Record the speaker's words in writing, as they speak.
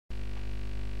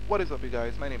What is up, you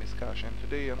guys? My name is Cash, and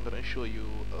today I'm going to show you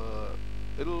a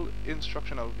little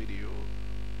instructional video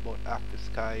about Active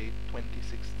Sky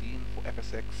 2016 for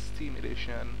FSX Steam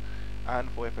Edition and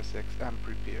for FSX and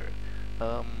Prepared.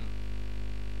 A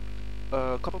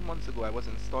couple months ago I was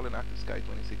installing Active Sky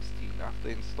 2016 after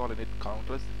installing it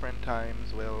countless different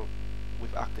times, well,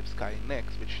 with Active Sky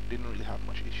Next, which didn't really have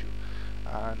much issue.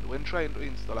 And when trying to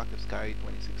install Active Sky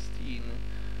 2016,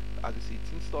 as you see,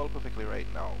 it's installed perfectly right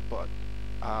now, but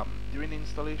during the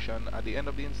installation, at the end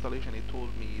of the installation, it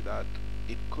told me that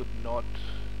it could not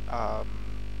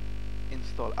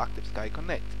install Active Sky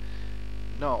Connect.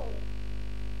 Now,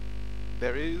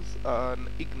 there is an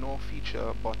ignore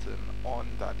feature button on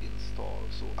that install,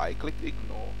 so I clicked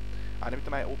ignore, and every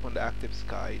time I opened the Active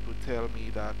Sky, it would tell me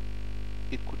that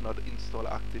it could not install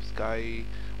Active Sky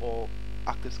or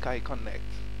Active Sky Connect.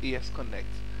 AS Connect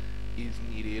is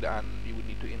needed and you would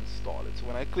need to install it. So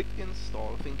when I clicked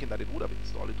install, thinking that it would have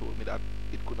installed, it told me that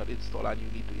it could not install and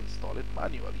you need to install it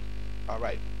manually.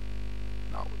 Alright,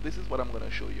 now this is what I'm going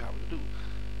to show you how to do.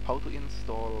 How to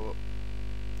install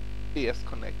AS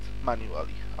Connect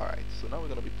manually. Alright, so now we're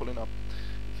going to be pulling up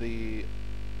the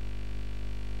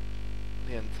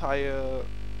entire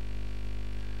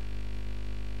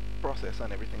process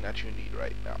and everything that you need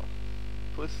right now.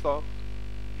 First off,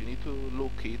 you need to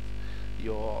locate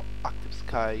your Active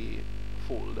Sky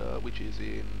folder, which is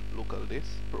in local disk,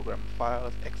 program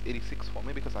files, x86 for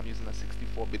me because I'm using a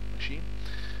 64-bit machine,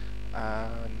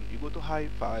 and you go to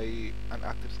Hi-Fi and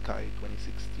Active Sky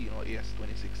 2016 or AS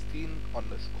 2016 _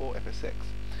 FSX.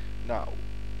 Now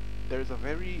there's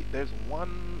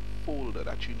one folder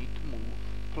that you need to move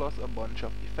plus a bunch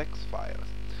of effects files.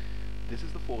 This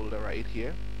is the folder right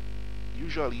here.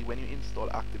 Usually when you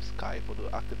install Active Sky, for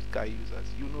the Active Sky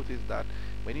users, you notice that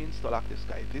when you install Active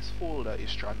Sky, this folder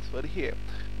is transferred here.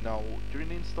 Now during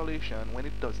the installation, when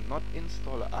it does not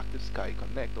install Active Sky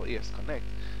Connect or AS Connect,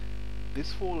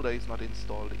 this folder is not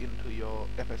installed into your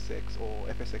FSX or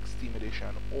FSX Steam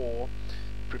Edition or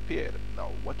Prepared.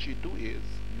 Now what you do is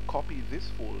you copy this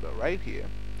folder right here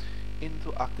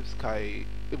into Active Sky,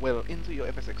 well, into your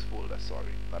FSX folder,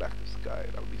 sorry, not Active Sky,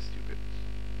 that would be stupid.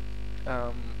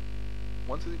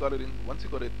 Once you got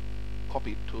it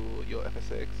copied to your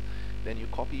FSX, then you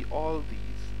copy all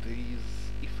these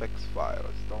effects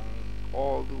files down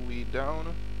all the way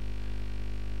down.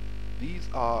 These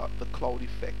are the cloud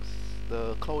effects,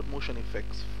 the cloud motion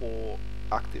effects for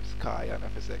Active Sky and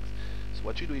FSX. So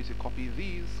what you do is you copy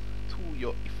these to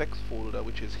your effects folder,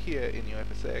 which is here in your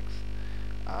FSX,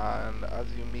 and as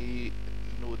you may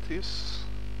notice,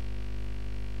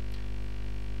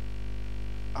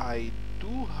 I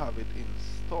do have it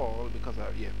installed because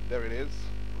yeah, there it is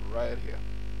right here.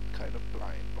 Kind of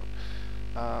blind, but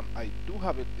I do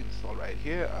have it installed right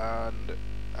here, and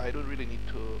I don't really need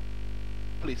to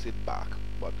place it back.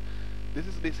 But this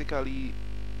is basically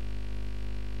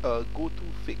a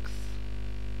go-to fix.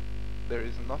 There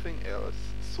is nothing else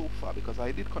so far, because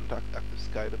I did contact Active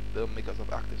Sky, the makers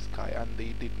of Active Sky, and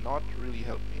they did not really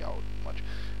help me out much.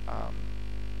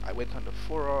 I went on the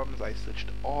forums, I searched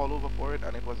all over for it,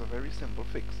 and it was a very simple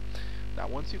fix. Now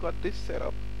once you got this set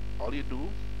up, all you do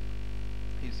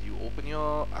is you open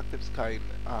your Active Sky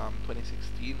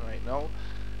 2016 right now.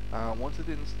 Once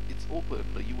it's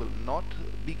opened, you will not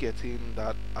be getting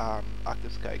that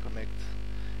Active Sky Connect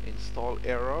install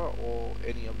error or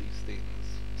any of these things.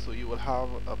 So you will have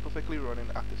a perfectly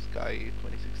running Active Sky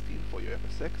 2016 for your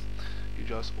FSX. You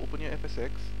just open your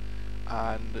FSX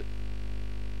and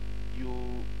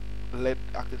you let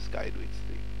Active Sky do its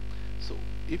thing. So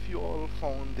if you all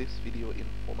found this video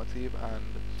informative,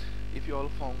 and if you all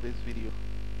found this video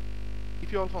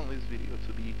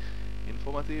to be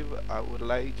informative, I would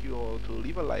like you all to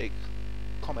leave a like,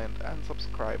 comment and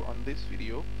subscribe on this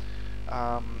video,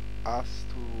 as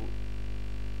to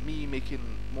me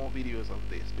making more videos of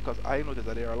this, because I noticed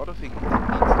that there are a lot of things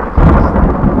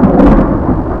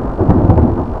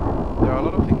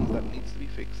that needs to be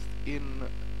fixed in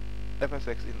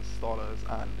FSX installers,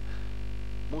 and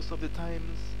most of the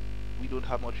times we don't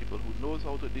have much people who knows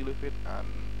how to deal with it, and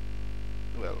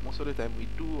well, most of the time we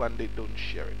do and they don't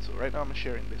share it. So right now I'm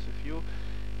sharing this with you.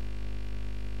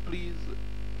 Please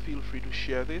feel free to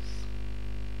share this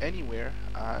anywhere,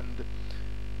 and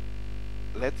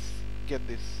let's get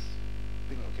this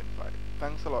thing working.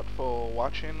 Thanks a lot for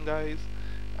watching, guys,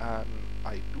 and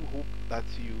I do hope that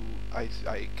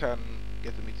I can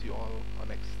get to meet you all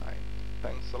next time.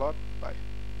 Thanks a lot. Bye.